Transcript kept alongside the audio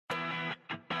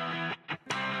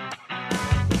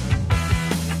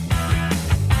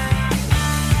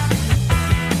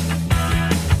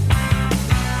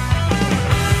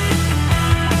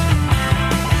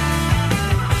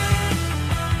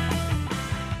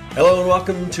Hello and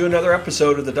welcome to another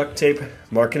episode of the Duct Tape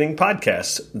Marketing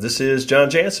Podcast. This is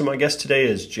Jantsch, and my guest today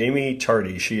is Jaime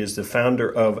Tardy. She is the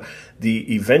founder of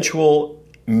The Eventual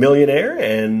Millionaire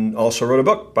and also wrote a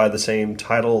book by the same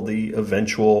title, The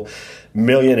Eventual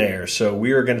Millionaire. So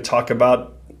we are going to talk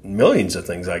about millions of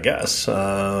things, I guess.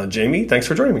 Jaime, thanks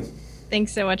for joining me.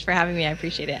 Thanks so much for having me. I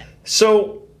appreciate it.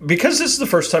 So because this is the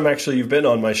first time actually you've been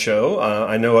on my show,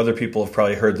 I know other people have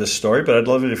probably heard this story, but I'd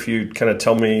love it if you'd kind of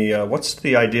tell me what's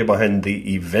the idea behind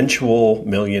The Eventual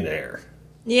Millionaire?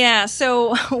 Yeah,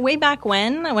 so way back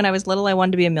when I was little, I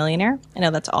wanted to be a millionaire. I know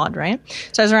that's odd, right?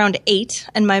 So I was around 8,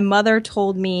 and my mother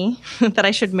told me that I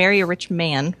should marry a rich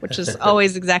man, which is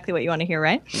always exactly what you want to hear,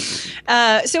 right?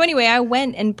 So anyway, I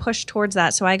went and pushed towards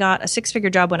that. So I got a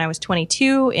 6-figure job when I was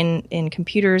 22 in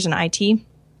computers and IT.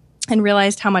 And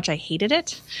realized how much I hated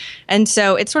it. And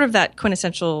so it's sort of that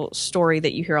quintessential story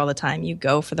that you hear all the time. You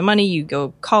go for the money, you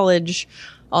go college,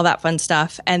 all that fun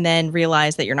stuff, and then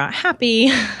realize that you're not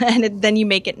happy, and then you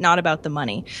make it not about the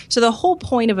money. So the whole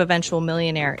point of Eventual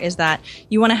Millionaire is that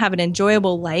you want to have an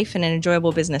enjoyable life and an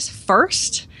enjoyable business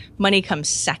first. Money comes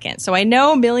second. So I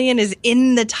know million is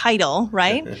in the title,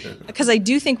 right? Because I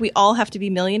do think we all have to be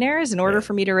millionaires. In order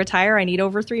for me to retire, I need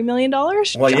over $3 million Well,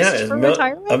 for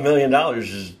retirement. $1 million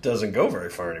just doesn't go very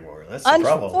far anymore. That's the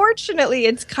problem. Unfortunately,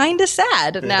 it's kind of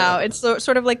sad now. It's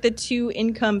sort of like the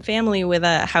 2-income family with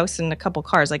a house and a couple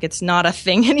cars. Like, it's not a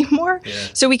thing anymore. Yeah.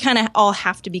 So we kind of all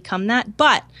have to become that.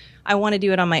 But I want to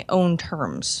do it on my own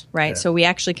terms, right? Yeah. So we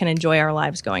actually can enjoy our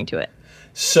lives going to it.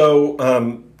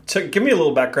 So, give me a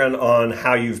little background on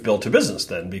how you've built a business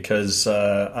then, because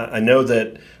I know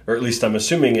that, or at least I'm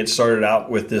assuming it started out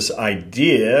with this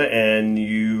idea, and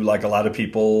you, like a lot of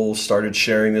people, started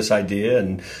sharing this idea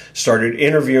and started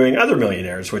interviewing other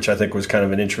millionaires, which I think was kind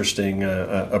of an interesting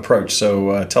approach.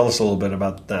 So tell us a little bit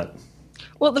about that.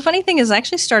 Well, the funny thing is I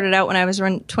actually started out when I was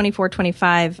around 24,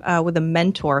 25 with a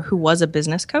mentor who was a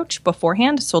business coach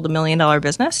beforehand, sold $1 million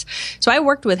business. So I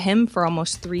worked with him for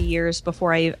almost 3 years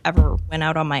before I ever went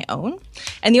out on my own.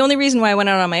 And the only reason why I went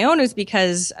out on my own was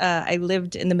because I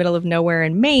lived in the middle of nowhere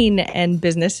in Maine, and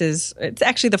it's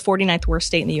actually the 49th worst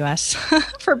state in the U.S.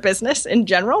 for business in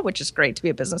general, which is great to be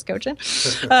a business coach in.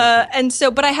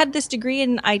 But I had this degree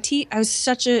in IT. I was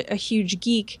such a huge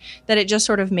geek that it just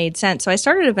sort of made sense. So I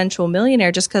started Eventual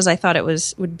Millionaire just because I thought it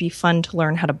would be fun to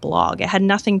learn how to blog. It had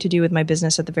nothing to do with my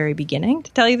business at the very beginning,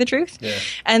 to tell you the truth. Yeah.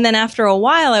 And then after a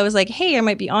while, I was like, hey, I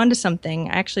might be onto something.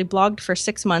 I actually blogged for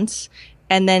 6 months,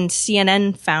 and then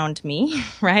CNN found me,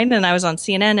 right? And I was on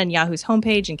CNN and Yahoo's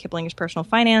homepage and Kiplinger's Personal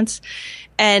Finance.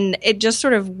 And it just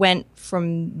sort of went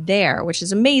from there, which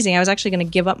is amazing. I was actually going to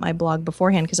give up my blog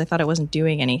beforehand because I thought it wasn't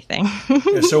doing anything.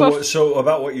 Yeah, so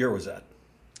about what year was that?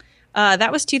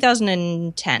 That was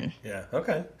 2010. Yeah.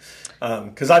 Okay.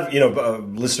 Because I've,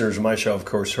 listeners of my show, of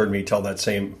course, heard me tell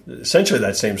essentially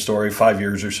that same story 5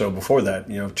 years or so before that.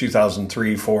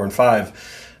 2003, 4, and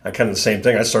 5. I kind of the same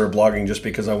thing. I started blogging just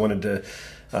because I wanted to.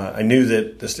 I knew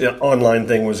that this online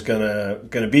thing was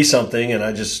gonna be something, and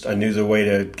I knew the way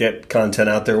to get content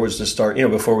out there was to start.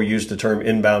 Before we used the term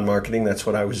inbound marketing, that's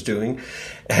what I was doing,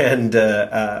 and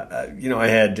I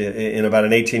had in about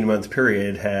an 18-month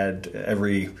period had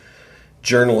every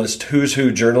who's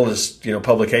who journalist,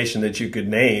 publication that you could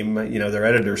name, their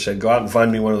editor said, go out and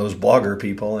find me one of those blogger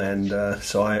people. And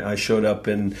so I showed up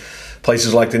in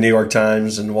places like the New York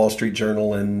Times and Wall Street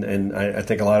Journal. And I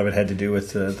think a lot of it had to do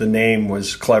with the name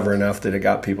was clever enough that it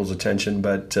got people's attention.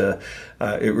 But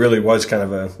it really was kind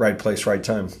of a right place, right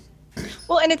time.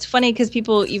 Well, and it's funny because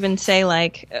people even say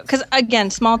because again,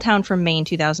 small town from Maine,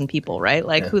 2,000 people,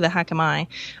 right? Who the heck am I?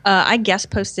 I guest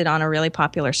posted on a really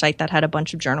popular site that had a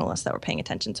bunch of journalists that were paying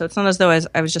attention. So it's not as though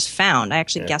I was just found. I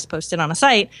actually guest posted on a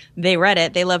site. They read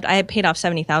it. They loved. I had paid off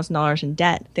 $70,000 in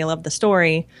debt. They loved the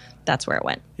story. That's where it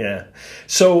went. Yeah.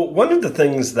 So one of the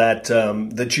things that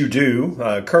you do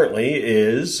currently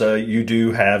is you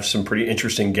do have some pretty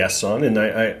interesting guests on, and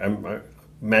I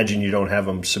imagine you don't have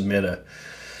them submit a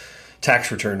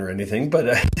tax return or anything, but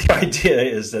the idea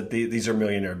is that these are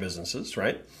millionaire businesses,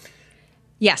 right?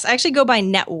 Yes, I actually go by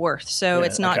net worth. So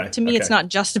it's not, to me, it's not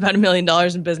just about $1 million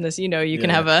in business. You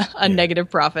can have a negative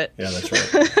profit. Yeah, that's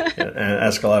right. And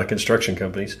ask a lot of construction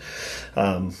companies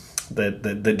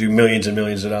that do millions and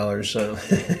millions of dollars. I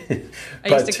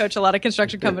used to coach a lot of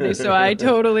construction companies, so I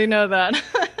totally know that.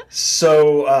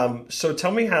 So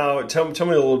tell me a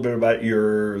little bit about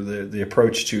the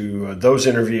approach to those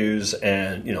interviews,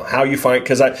 and how you find,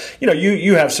 because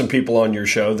you have some people on your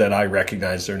show that I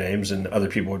recognize their names and other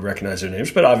people would recognize their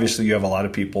names, but obviously you have a lot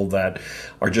of people that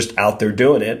are just out there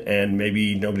doing it and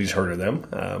maybe nobody's heard of them,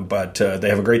 but they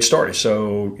have a great story.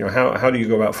 So how do you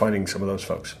go about finding some of those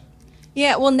folks?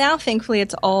 Yeah, well, now thankfully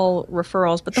it's all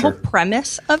referrals, but the whole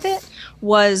premise of it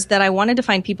was that I wanted to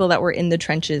find people that were in the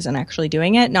trenches and actually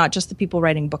doing it, not just the people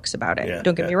writing books about it. Yeah,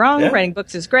 Don't get me wrong, writing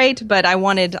books is great, but I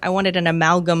wanted an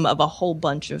amalgam of a whole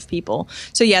bunch of people.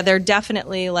 So yeah, there are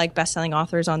definitely like best-selling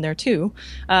authors on there too,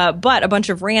 but a bunch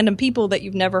of random people that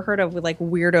you've never heard of with like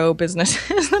weirdo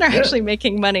businesses that are actually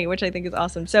making money, which I think is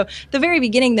awesome. So the very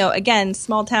beginning though, again,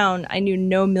 small town, I knew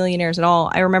no millionaires at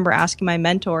all. I remember asking my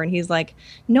mentor and he's like,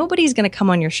 nobody's going to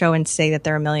come on your show and say that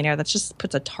they're a millionaire. That just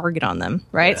puts a target on them,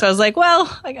 right? Yeah. So I was like,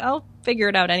 well, I'll figure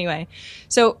it out anyway.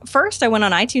 So first I went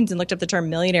on iTunes and looked up the term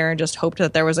millionaire and just hoped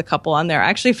that there was a couple on there. I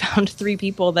actually found 3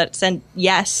 people that said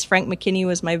yes. Frank McKinney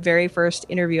was my very first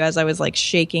interview as I was like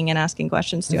shaking and asking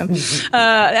questions to him.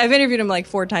 I've interviewed him like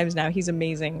 4 times now. He's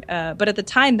amazing. But at the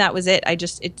time that was it.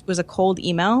 It was a cold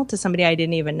email to somebody I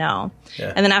didn't even know.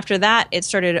 Yeah. And then after that, it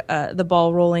started the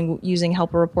ball rolling using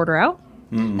Help a Reporter Out.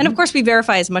 Mm-hmm. And of course, we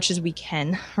verify as much as we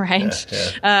can, right?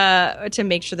 To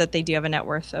make sure that they do have a net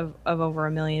worth of over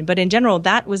 $1 million. But in general,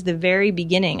 that was the very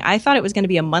beginning. I thought it was going to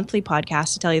be a monthly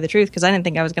podcast, to tell you the truth, because I didn't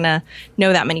think I was going to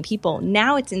know that many people.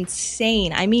 Now it's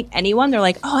insane. I meet anyone, they're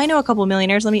like, oh, I know a couple of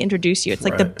millionaires. Let me introduce you. It's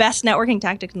like the best networking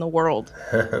tactic in the world.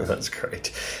 That's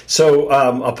great. So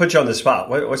I'll put you on the spot.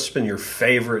 What's been your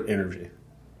favorite interview?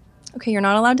 Okay, you're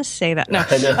not allowed to say that. No,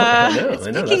 I know. It's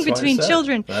picking between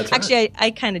children. Actually,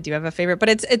 I kind of do have a favorite, but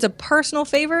it's a personal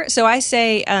favorite. So I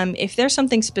say if there's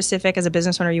something specific as a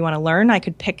business owner you want to learn, I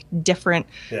could pick different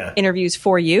interviews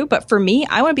for you. But for me,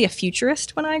 I want to be a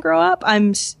futurist when I grow up.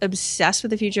 I'm obsessed with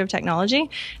the future of technology.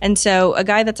 And so a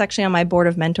guy that's actually on my board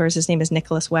of mentors, his name is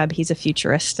Nicholas Webb. He's a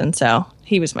futurist. And so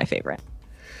he was my favorite.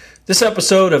 This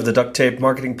episode of the Duct Tape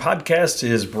Marketing Podcast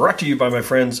is brought to you by my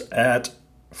friends at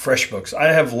FreshBooks.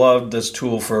 I have loved this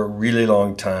tool for a really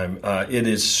long time. It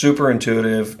is super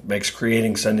intuitive, makes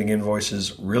creating, sending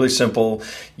invoices really simple.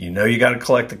 You got to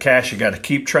collect the cash, you got to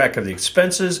keep track of the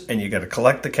expenses, and you got to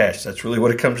collect the cash. That's really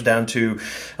what it comes down to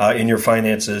in your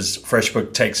finances.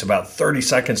 FreshBooks takes about 30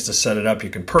 seconds to set it up. You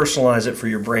can personalize it for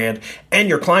your brand, and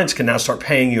your clients can now start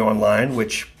paying you online,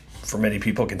 which for many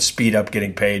people can speed up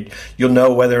getting paid. You'll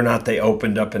know whether or not they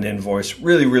opened up an invoice.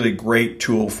 Really, really great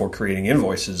tool for creating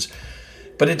invoices.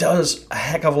 But it does a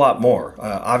heck of a lot more.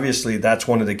 Obviously, that's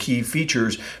one of the key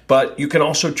features, but you can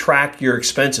also track your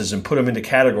expenses and put them into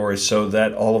categories so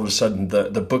that all of a sudden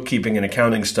the bookkeeping and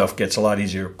accounting stuff gets a lot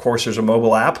easier. Of course, there's a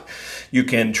mobile app. You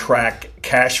can track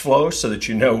cash flow so that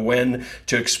you know when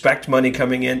to expect money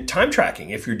coming in. Time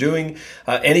tracking. If you're doing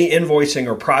any invoicing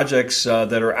or projects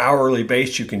that are hourly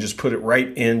based, you can just put it right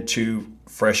into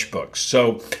FreshBooks.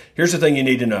 So here's the thing you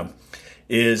need to know.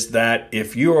 Is that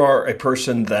if you are a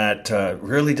person that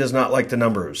really does not like the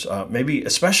numbers, maybe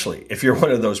especially if you're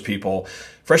one of those people,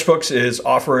 FreshBooks is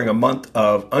offering a month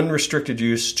of unrestricted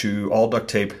use to all Duct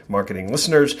Tape Marketing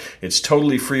listeners. It's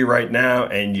totally free right now,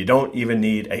 and you don't even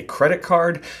need a credit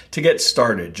card to get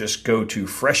started. Just go to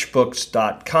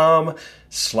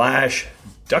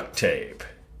freshbooks.com/duct tape.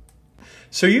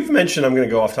 So you've mentioned, I'm going to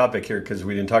go off topic here because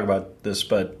we didn't talk about this,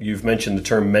 but you've mentioned the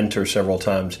term mentor several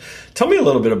times. Tell me a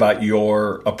little bit about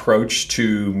your approach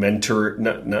to not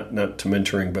to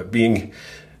mentoring, but being,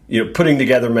 putting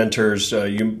together mentors.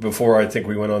 Before I think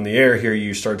we went on the air here,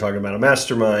 you started talking about a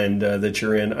mastermind that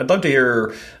you're in. I'd love to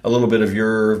hear a little bit of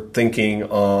your thinking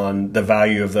on the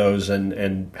value of those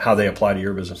and how they apply to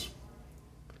your business.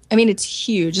 I mean, it's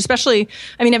huge, especially,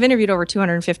 I've interviewed over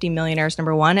 250 millionaires,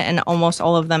 number one, and almost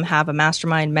all of them have a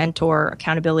mastermind, mentor,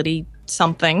 accountability,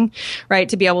 something, right,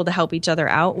 to be able to help each other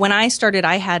out. When I started,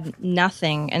 I had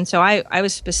nothing. And so I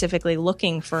was specifically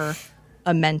looking for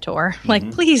a mentor.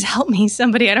 Like, please help me,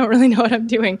 somebody. I don't really know what I'm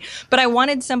doing. But I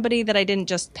wanted somebody that I didn't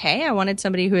just pay. I wanted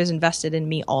somebody who has invested in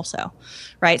me also,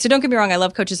 right? So don't get me wrong. I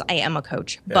love coaches. I am a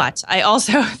coach. Yeah. But I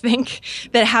also think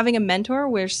that having a mentor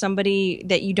where somebody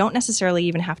that you don't necessarily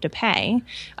even have to pay,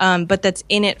 but that's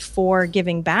in it for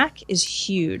giving back is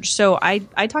huge. So I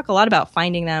talk a lot about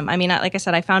finding them. Like I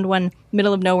said, I found one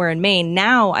middle of nowhere in Maine.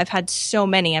 Now I've had so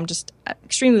many. I'm just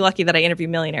extremely lucky that I interview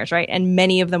millionaires, right? And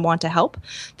many of them want to help,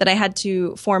 that I had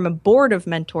to form a board of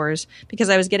mentors because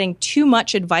I was getting too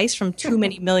much advice from too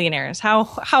many millionaires. How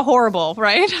horrible,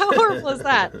 right? How horrible is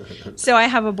that? So I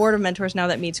have a board of mentors now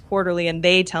that meets quarterly, and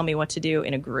they tell me what to do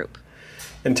in a group.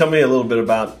 And tell me a little bit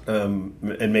about,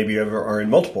 and maybe you ever are in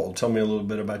multiple, tell me a little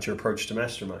bit about your approach to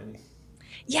masterminding.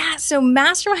 Yeah, so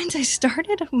masterminds, I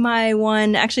started my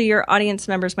one, actually your audience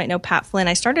members might know Pat Flynn.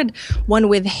 I started one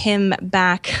with him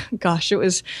back, it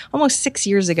was almost 6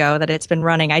 years ago that it's been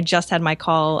running. I just had my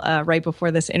call right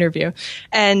before this interview.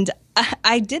 And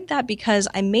I did that because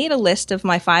I made a list of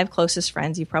my 5 closest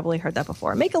friends. You've probably heard that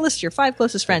before. Make a list of your 5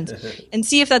 closest friends and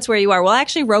see if that's where you are. Well, I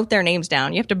actually wrote their names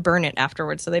down. You have to burn it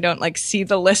afterwards so they don't like see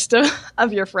the list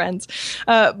of your friends.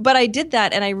 But I did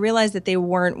that and I realized that they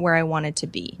weren't where I wanted to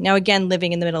be. Now, again,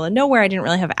 living in the middle of nowhere, I didn't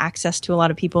really have access to a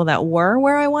lot of people that were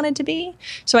where I wanted to be.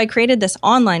 So I created this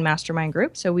online mastermind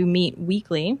group. So we meet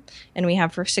weekly and we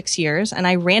have for 6 years. And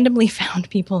I randomly found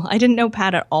people. I didn't know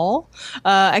Pat at all.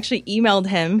 Actually emailed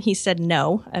him. He said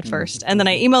no at first. And then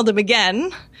I emailed him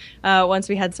again once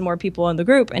we had some more people in the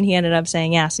group. And he ended up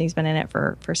saying yes. And he's been in it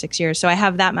for 6 years. So I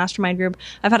have that mastermind group.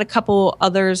 I've had a couple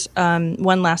others.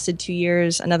 One lasted 2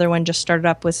 years. Another one just started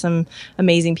up with some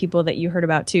amazing people that you heard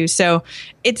about too. So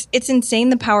it's insane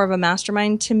the power of a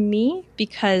mastermind to me,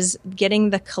 because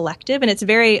getting the collective, and it's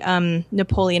very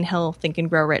Napoleon Hill, Think and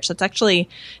Grow Rich.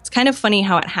 It's kind of funny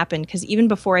how it happened, because even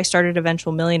before I started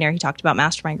Eventual Millionaire, he talked about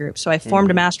mastermind groups. So I formed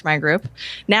a mastermind group.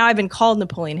 Now I've been called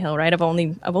Napoleon Hill, right? I've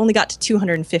only got to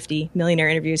 250 millionaire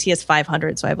interviews. He has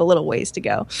 500, so I have a little ways to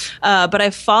go. But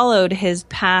I've followed his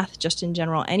path just in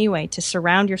general anyway, to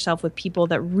surround yourself with people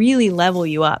that really level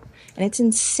you up. And it's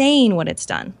insane what it's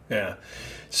done. Yeah.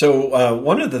 So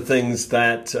one of the things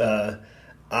that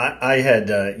I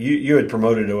had, you had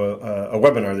promoted a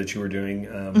webinar that you were doing,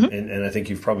 and I think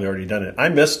you've probably already done it. I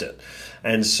missed it.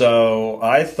 And so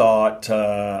I thought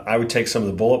I would take some of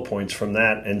the bullet points from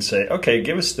that and say, okay,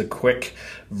 give us the quick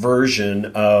version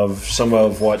of some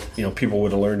of what people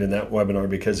would have learned in that webinar,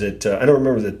 because I don't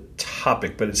remember the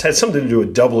topic, but it's had something to do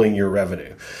with doubling your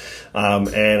revenue.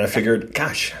 And I figured,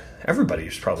 gosh,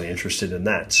 everybody's probably interested in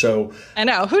that. So I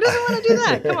know. Who doesn't want to do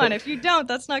that? Come on. If you don't,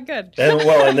 that's not good.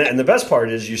 And the best part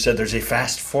is you said there's a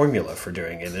fast formula for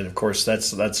doing it. And of course,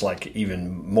 that's like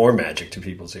even more magic to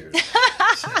people's ears.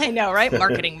 I know, right?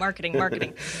 Marketing.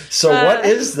 So what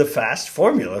is the fast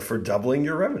formula for doubling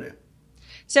your revenue?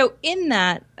 So in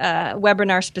that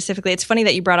webinar specifically, it's funny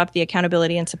that you brought up the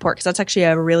accountability and support, because that's actually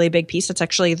a really big piece. That's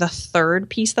actually the third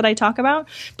piece that I talk about.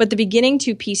 But the beginning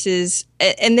 2 pieces,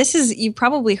 and this is, you've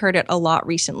probably heard it a lot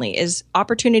recently, is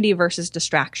opportunity versus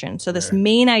distraction. So this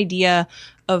main idea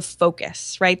of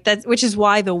focus, right? Which is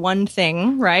why the one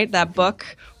thing, right? That book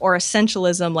or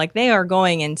essentialism, like they are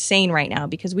going insane right now,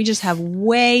 because we just have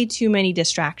way too many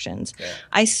distractions. Yeah.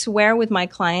 I swear with my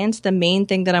clients, the main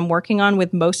thing that I'm working on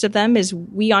with most of them is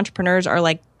we entrepreneurs are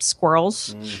like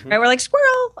squirrels, right? We're like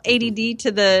squirrel, ADD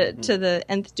to the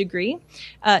nth degree.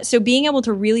 So being able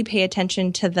to really pay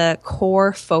attention to the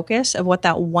core focus of what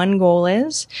that one goal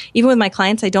is. Even with my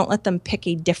clients, I don't let them pick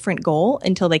a different goal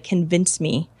until they convince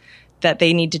me that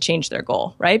they need to change their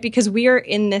goal, right? Because we are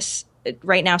in this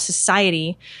right now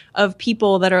society of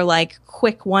people that are like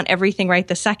quick, want everything right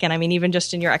the second. I mean, even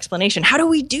just in your explanation, how do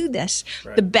we do this?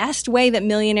 Right. The best way that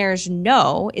millionaires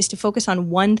know is to focus on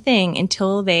one thing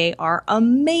until they are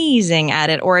amazing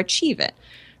at it or achieve it,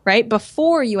 right?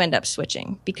 Before you end up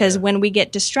switching. Because when we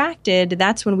get distracted,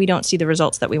 that's when we don't see the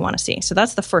results that we want to see. So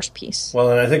that's the first piece.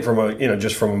 Well, and I think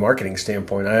just from a marketing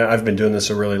standpoint, I've been doing this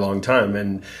a really long time,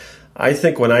 and I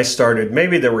think when I started,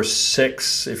 maybe there were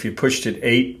 6, if you pushed it,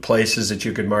 8 places that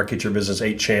you could market your business,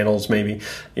 8 channels maybe.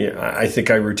 I think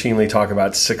I routinely talk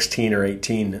about 16 or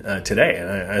 18 today.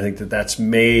 And I think that's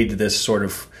made this sort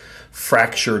of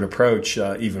fractured approach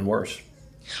even worse.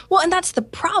 Well, and that's the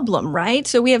problem, right?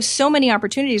 So we have so many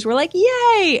opportunities. We're like,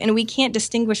 yay! And we can't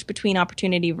distinguish between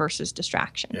opportunity versus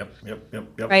distraction. Yep.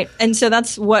 Right? And so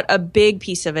that's what a big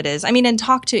piece of it is. I mean, and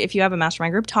if you have a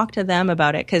mastermind group, talk to them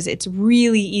about it, because it's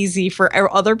really easy for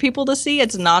other people to see.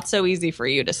 It's not so easy for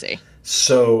you to see.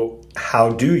 So how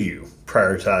do you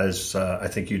prioritize, I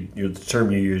think the term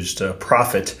you used,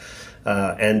 profit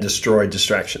and destroy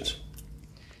distractions?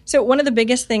 So one of the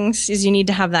biggest things is you need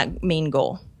to have that main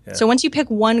goal. Yeah. So once you pick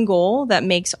one goal that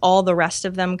makes all the rest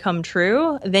of them come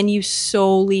true, then you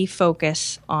solely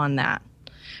focus on that,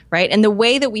 right? And the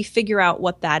way that we figure out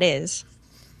what that is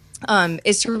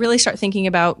to really start thinking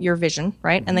about your vision,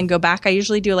 right? And then go back. I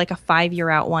usually do like a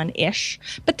 5-year out one-ish.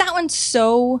 But that one's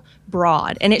so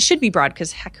broad, and it should be broad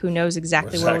because heck, who knows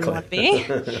exactly where we want to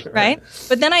be, right?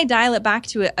 But then I dial it back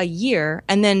to a year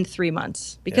and then 3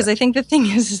 months, because I think the thing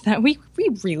is that we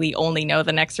really only know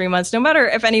the next 3 months. No matter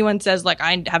if anyone says like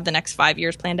I have the next 5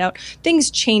 years planned out,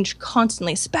 things change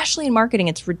constantly, especially in marketing.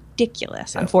 It's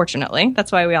ridiculous, unfortunately.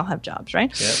 That's why we all have jobs, right?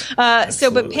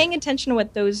 But paying attention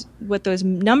to what those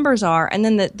numbers are, and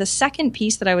then the second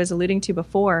piece that I was alluding to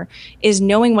before is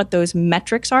knowing what those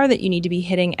metrics are that you need to be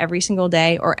hitting every single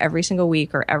day or every every single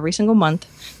week or every single month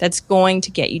that's going to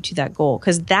get you to that goal,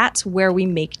 because that's where we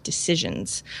make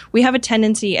decisions. We have a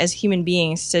tendency as human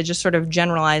beings to just sort of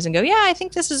generalize and go, yeah, I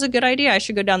think this is a good idea. I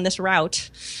should go down this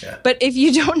route. Yeah. But if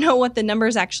you don't know what the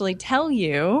numbers actually tell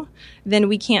you, then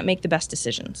we can't make the best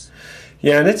decisions.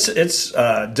 Yeah, and it's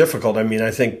difficult. I mean,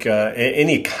 I think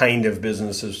any kind of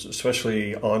business,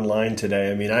 especially online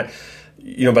today, I mean,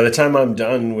 by the time I'm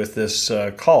done with this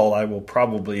call, I will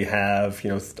probably have,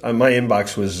 my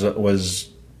inbox was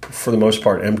for the most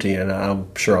part empty, and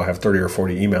I'm sure I'll have 30 or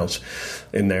 40 emails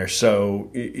in there. So,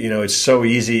 it's so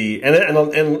easy, and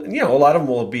a lot of them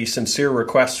will be sincere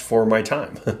requests for my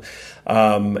time.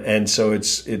 And so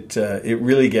it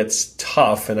really gets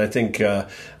tough. And I think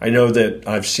I know that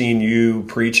I've seen you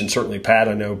preach, and certainly Pat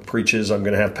I know preaches. I'm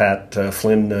going to have Pat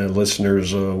Flynn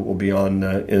listeners will be on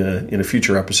in a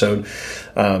future episode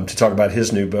to talk about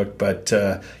his new book. But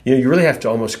you really have to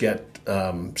almost get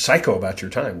psycho about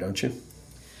your time, don't you?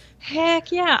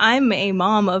 Heck yeah, I'm a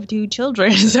mom of 2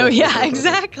 children. So yeah,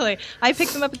 exactly. I pick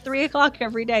them up at 3:00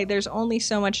 every day. There's only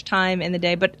so much time in the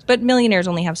day, but millionaires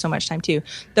only have so much time too.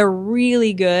 They're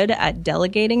really good at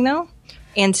delegating though,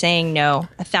 and saying no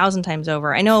 1,000 times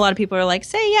over. I know a lot of people are like,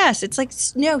 say yes. It's like,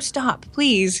 no, stop,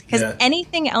 please. Because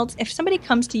anything else, if somebody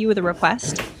comes to you with a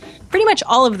request, pretty much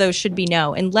all of those should be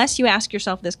no, unless you ask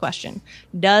yourself this question: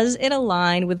 does it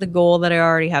align with the goal that I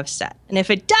already have set? And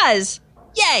if it does,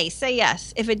 yay, say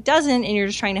yes. If it doesn't and you're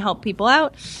just trying to help people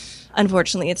out,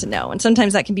 unfortunately, it's a no. And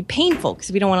sometimes that can be painful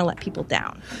because we don't want to let people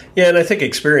down. Yeah, and I think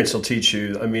experience will teach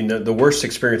you. I mean, the worst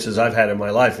experiences I've had in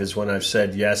my life is when I've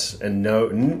said yes and no,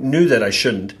 knew that I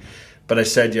shouldn't, but I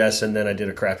said yes, and then I did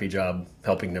a crappy job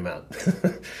helping them out.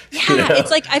 Yeah, it's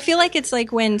like, I feel like it's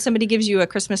like when somebody gives you a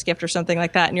Christmas gift or something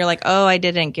like that, and you're like, oh, I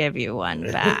didn't give you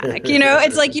one back.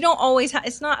 It's like you don't always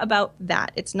it's not about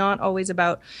that. It's not always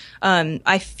about,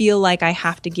 I feel like I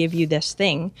have to give you this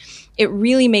thing. It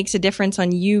really makes a difference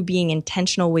on you being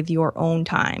intentional with your own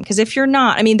time. Because if you're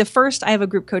not, I have a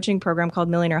group coaching program called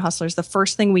Millionaire Hustlers. The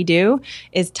first thing we do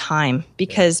is time,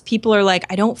 because people are like,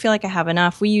 I don't feel like I have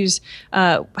enough.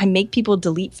 I make people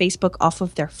delete Facebook off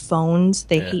of their phones.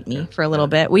 They hate me for a little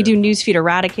bit. We do Newsfeed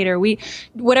Eradicator.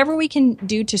 Whatever we can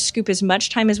do to scoop as much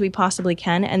time as we possibly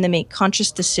can and then make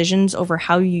conscious decisions over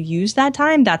how you use that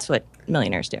time. That's what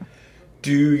millionaires do.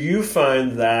 Do you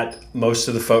find that most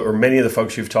of the folks, or many of the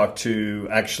folks you've talked to,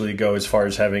 actually go as far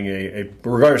as having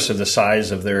regardless of the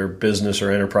size of their business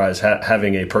or enterprise,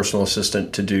 having a personal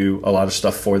assistant to do a lot of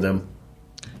stuff for them?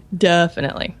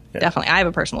 Definitely. I have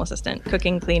a personal assistant,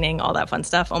 cooking, cleaning, all that fun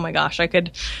stuff. Oh my gosh,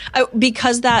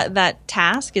 because that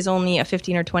task is only a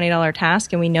 $15 or $20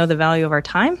 task, and we know the value of our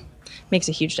time, makes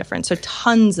a huge difference. So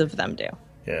tons of them do.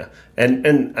 Yeah,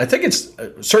 and I think it's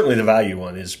certainly the value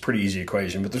one is a pretty easy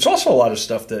equation, but there's also a lot of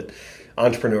stuff that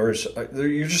entrepreneurs,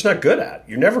 you're just not good at.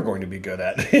 You're never going to be good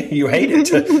at. You hate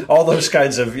it. All those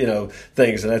kinds of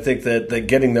things, and I think that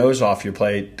getting those off your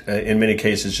plate in many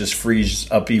cases just frees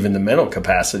up even the mental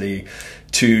capacity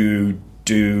to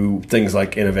do things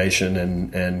like innovation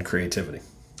and creativity.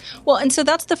 Well, and so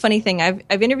that's the funny thing.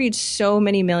 I've interviewed so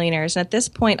many millionaires, and at this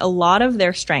point, a lot of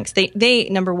their strengths, they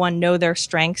number one, know their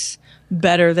strengths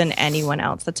better than anyone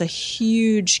else. That's a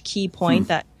huge key point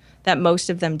that most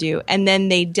of them do. And then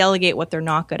they delegate what they're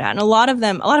not good at. And a lot of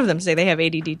them say they have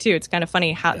ADD too. It's kind of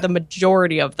funny how the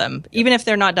majority of them, even if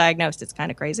they're not diagnosed, it's kind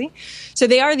of crazy. So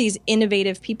they are these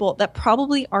innovative people that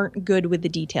probably aren't good with the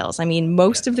details. I mean,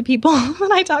 most of the people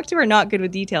that I talk to are not good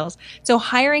with details. So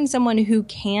hiring someone who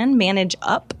can manage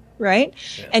up, right?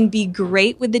 Yeah. And be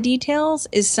great with the details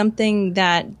is something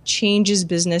that changes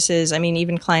businesses. I mean,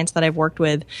 even clients that I've worked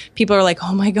with, people are like,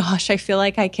 oh my gosh, I feel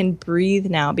like I can breathe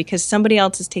now because somebody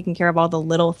else is taking care of all the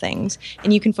little things.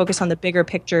 And you can focus on the bigger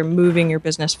picture, moving your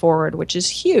business forward, which is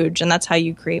huge. And that's how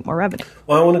you create more revenue.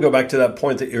 Well, I want to go back to that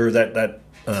point that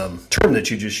term that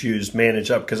you just used,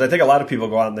 manage up, because I think a lot of people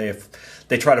go out and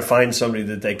they try to find somebody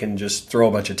that they can just throw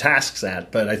a bunch of tasks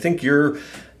at. But I think you're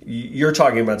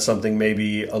talking about something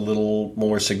maybe a little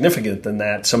more significant than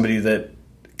that, somebody that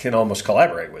can almost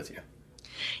collaborate with you.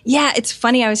 Yeah, it's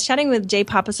funny. I was chatting with Jay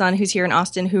Papasan, who's here in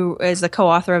Austin, who is the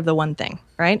co-author of The One Thing,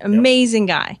 right? Amazing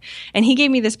guy. And he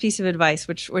gave me this piece of advice,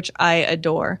 which I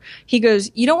adore. He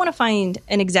goes, you don't want to find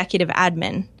an executive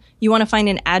admin. You want to find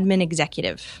an admin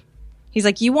executive. He's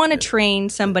like, you want to train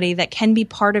somebody that can be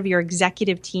part of your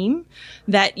executive team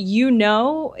that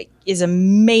is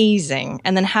amazing,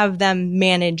 and then have them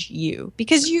manage you.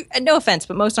 Because no offense,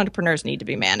 but most entrepreneurs need to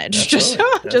be managed, just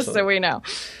so we know.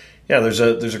 Yeah, there's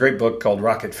a great book called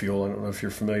Rocket Fuel. I don't know if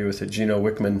you're familiar with it, Gino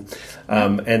Wickman,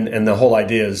 and the whole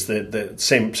idea is that the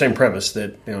same premise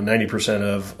that 90%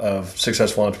 of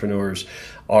successful entrepreneurs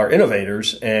are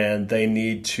innovators, and they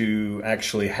need to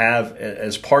actually have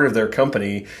as part of their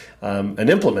company an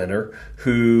implementer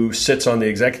who sits on the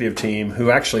executive team, who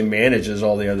actually manages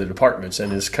all the other departments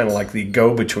and is kind of like the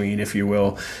go-between, if you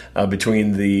will,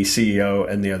 between the CEO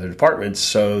and the other departments,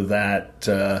 so that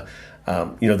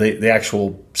the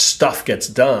actual stuff gets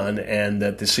done, and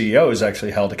that the CEO is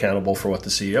actually held accountable for what the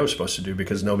CEO is supposed to do,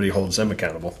 because nobody holds them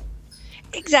accountable.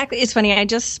 Exactly. It's funny. I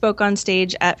just spoke on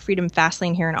stage at Freedom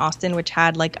Fastlane here in Austin, which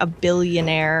had like a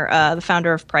billionaire, the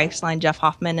founder of Priceline, Jeff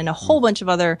Hoffman, and a whole bunch of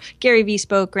other, Gary Vee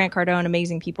spoke, Grant Cardone,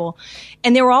 amazing people.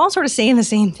 And they were all sort of saying the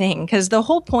same thing, because the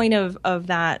whole point of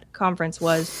that conference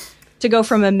was to go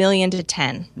from 1 million to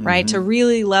 10, right? To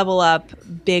really level up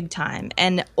big time.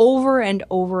 And over and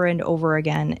over and over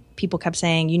again, people kept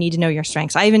saying, you need to know your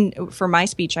strengths. I even, for my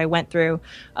speech, I went through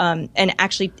and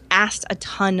actually asked a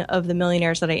ton of the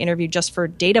millionaires that I interviewed just for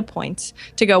data points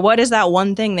to go, what is that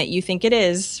one thing that you think it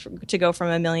is to go from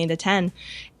 1 million to 10?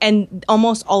 And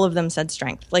almost all of them said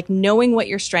strength. Like, knowing what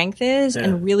your strength is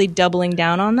and really doubling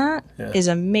down on that is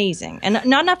amazing. And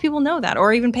not enough people know that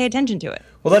or even pay attention to it.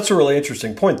 Well, that's a really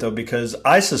interesting point, though, because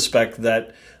I suspect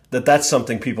that's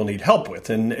something people need help with.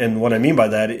 And what I mean by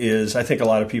that is, I think a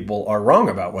lot of people are wrong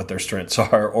about what their strengths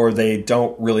are, or they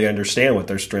don't really understand what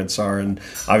their strengths are. And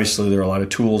obviously there are a lot of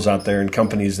tools out there and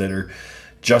companies that are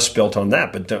just built on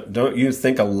that. But don't you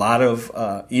think a lot of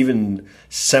even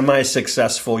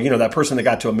semi-successful, that person that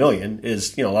got to 1 million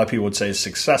is, a lot of people would say is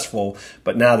successful,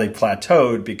 but now they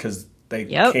plateaued because they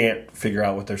can't figure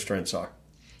out what their strengths are.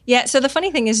 Yeah. So the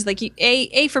funny thing is, like,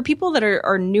 for people that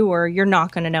are newer, you're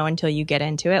not going to know until you get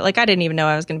into it. Like, I didn't even know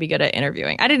I was going to be good at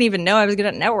interviewing. I didn't even know I was good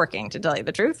at networking, to tell you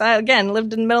the truth. I, again,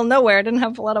 lived in the middle of nowhere. I didn't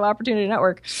have a lot of opportunity to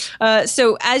network.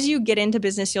 So as you get into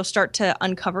business, you'll start to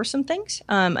uncover some things.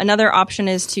 Another option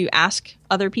is to ask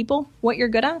other people what you're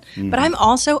good at. But I'm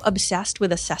also obsessed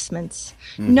with assessments,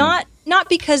 not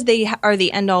because they are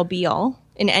the end all be all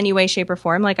in any way, shape, or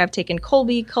form. Like, I've taken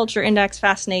Colby, Culture Index,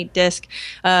 Fascinate, DISC,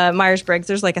 Myers-Briggs.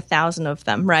 There's like 1,000 of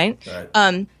them, right?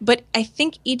 But I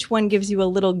think each one gives you a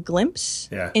little glimpse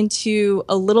into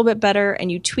a little bit better,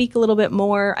 and you tweak a little bit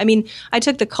more. I mean, I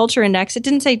took the Culture Index. It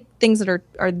didn't say things that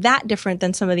are that different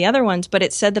than some of the other ones, but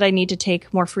it said that I need to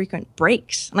take more frequent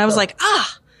breaks. And I was like,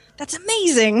 that's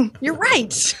amazing. You're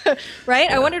right. Right?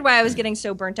 I wondered why I was getting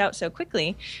so burnt out so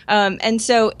quickly. And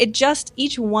so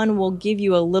each one will give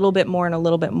you a little bit more and a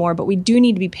little bit more, but we do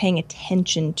need to be paying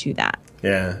attention to that.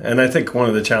 Yeah. And I think one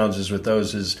of the challenges with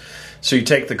those is, so you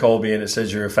take the Colby and it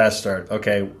says you're a fast start.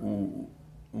 Okay.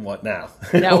 What now?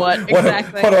 Now what?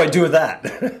 Exactly. What do I do with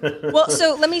that? Well,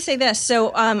 so let me say this.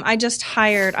 So I'm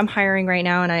hiring right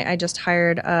now, and I just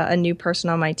hired a new person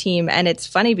on my team. And it's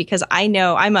funny because I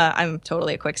know I'm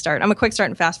totally a quick start. I'm a quick start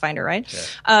and fast finder, right?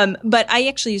 Yeah. But I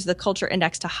actually use the Culture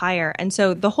Index to hire. And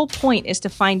so the whole point is to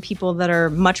find people that are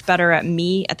much better at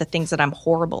me at the things that I'm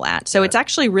horrible at. So it's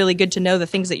actually really good to know the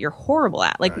things that you're horrible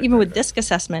at. Like, even with DISC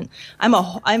assessment,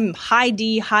 I'm high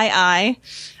D, high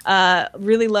I,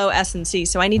 really low S and C.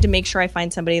 So I need to make sure I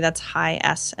find somebody that's high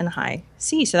S and high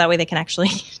C, so that way they can actually,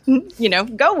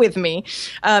 go with me.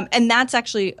 And that's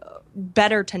actually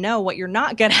better to know what you're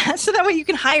not good at, so that way you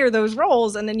can hire those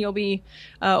roles, and then you'll be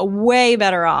way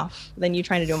better off than you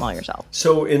trying to do them all yourself.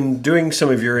 So in doing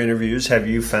some of your interviews, have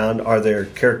you found, are there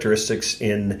characteristics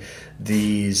in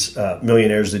these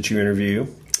millionaires that you interview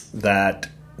that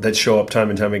show up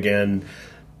time and time again,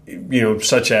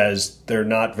 such as they're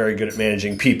not very good at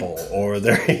managing people, or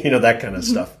they're, that kind of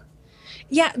stuff?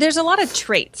 Yeah, there's a lot of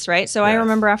traits, right? So I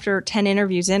remember after 10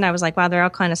 interviews in, I was like, wow, they all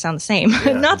kind of sound the same.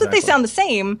 Yeah, not that they sound the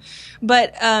same,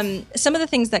 but some of the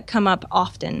things that come up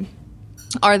often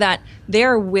are that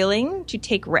they're willing to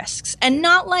take risks, and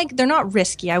not like they're not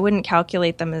risky. I wouldn't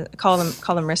call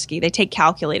them risky. They take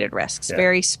calculated risks,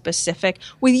 very specific,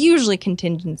 with usually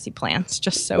contingency plans.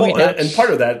 Just so we know. And part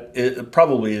of that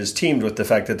probably is teamed with the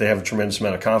fact that they have a tremendous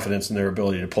amount of confidence in their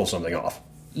ability to pull something off.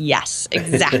 Yes,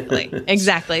 exactly.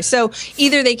 Exactly. So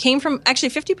either they came from,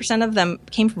 actually 50% of them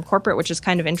came from corporate, which is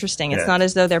kind of interesting. It's not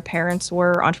as though their parents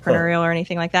were entrepreneurial or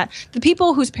anything like that. The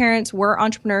people whose parents were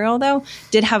entrepreneurial, though,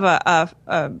 did have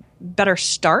a better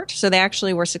start. So they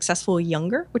actually were successful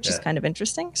younger, which is kind of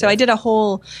interesting. So I did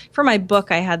for my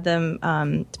book, I had them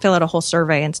fill out a whole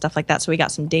survey and stuff like that. So we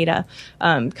got some data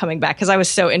coming back because I was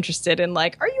so interested in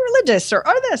like, are you religious or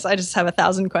are this? I just have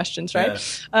 1,000 questions, right?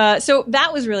 So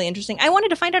that was really interesting. I wanted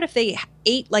to find out if they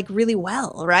ate like really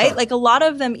well, right? Like a lot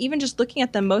of them, even just looking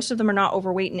at them, most of them are not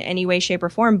overweight in any way, shape, or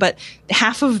form, but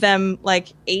half of them like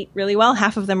ate really well.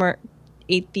 Half of them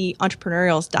ate the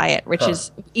entrepreneurial's diet, which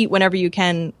is eat whenever you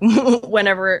can,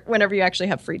 whenever you actually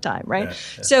have free time, right?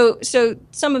 So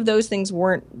some of those things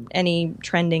weren't any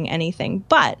trending anything,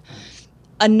 but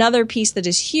another piece that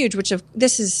is huge, which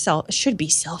should be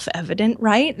self-evident,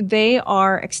 right? They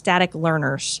are ecstatic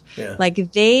learners.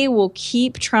 Like they will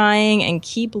keep trying and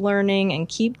keep learning and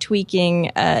keep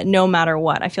tweaking no matter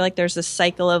what. I feel like there's this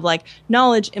cycle of like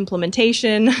knowledge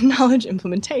implementation, and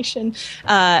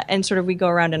sort of we go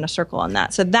around in a circle on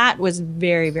that. So that was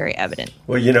very, very evident.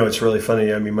 Well, it's really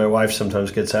funny. I mean, my wife sometimes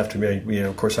gets after me.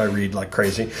 Of course, I read like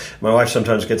crazy. My wife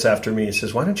sometimes gets after me and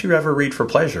says, "Why don't you ever read for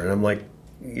pleasure?" And I'm like,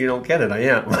 you don't get it. I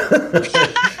am.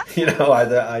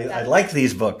 I like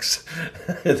these books.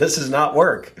 This is not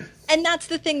work. And that's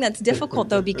the thing that's difficult,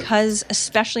 though, because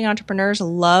especially entrepreneurs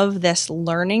love this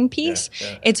learning piece.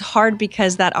 It's hard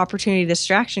because that opportunity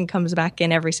distraction comes back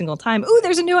in every single time. Ooh,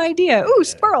 there's a new idea. Ooh,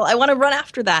 squirrel. I want to run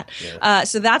after that.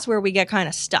 So that's where we get kind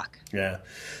of stuck. Yeah.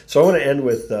 So I want to end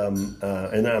with,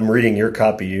 and I'm reading your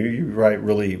copy. You write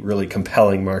really, really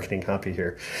compelling marketing copy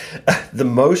here. The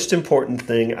most important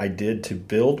thing I did to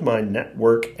build my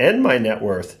network and my net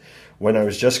worth when I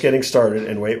was just getting started,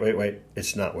 and wait,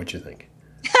 it's not what you think.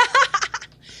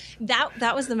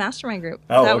 That was the mastermind group.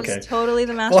 Oh, that okay. was totally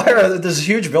the mastermind group. There's a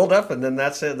huge build-up, and then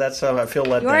that's it. That's I feel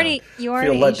let down. You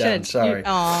already should. Sorry.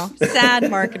 Sad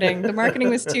marketing. The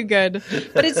marketing was too good.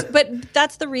 But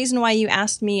that's the reason why you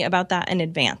asked me about that in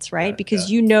advance, right? Because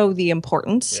you know the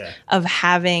importance of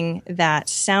having that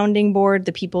sounding board,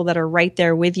 the people that are right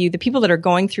there with you, the people that are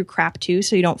going through crap too,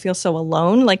 so you don't feel so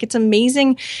alone. Like it's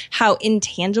amazing how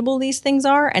intangible these things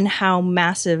are and how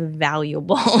massive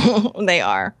valuable they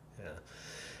are.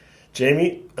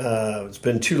 Jaime, it's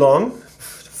been too long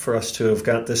for us to have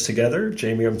got this together.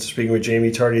 Jaime, I'm speaking with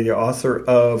Jaime Tardy, the author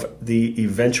of The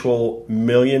Eventual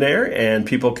Millionaire, and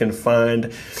people can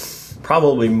find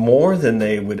probably more than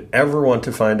they would ever want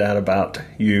to find out about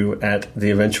you at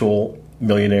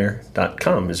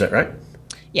theeventualmillionaire.com. Is that right?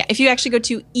 Yeah, if you actually go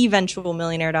to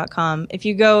eventualmillionaire.com, if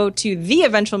you go to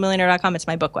theeventualmillionaire.com, it's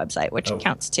my book website, which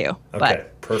counts too. Okay,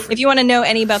 but perfect. If you want to know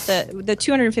any about the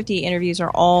 250 interviews are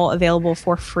all available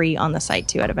for free on the site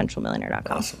too at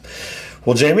eventualmillionaire.com. Awesome.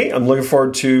 Well, Jaime, I'm looking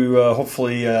forward to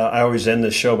hopefully, I always end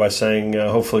this show by saying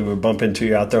hopefully we'll bump into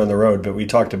you out there on the road, but we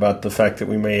talked about the fact that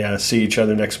we may see each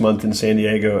other next month in San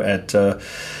Diego at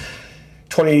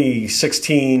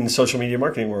 2016 Social Media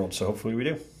Marketing World, so hopefully we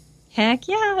do. Heck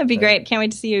yeah, it'd be great. Can't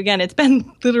wait to see you again. It's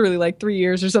been literally like 3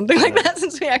 years or something like that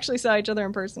since we actually saw each other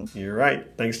in person. You're right.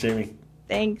 Thanks, Jaime.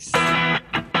 Thanks.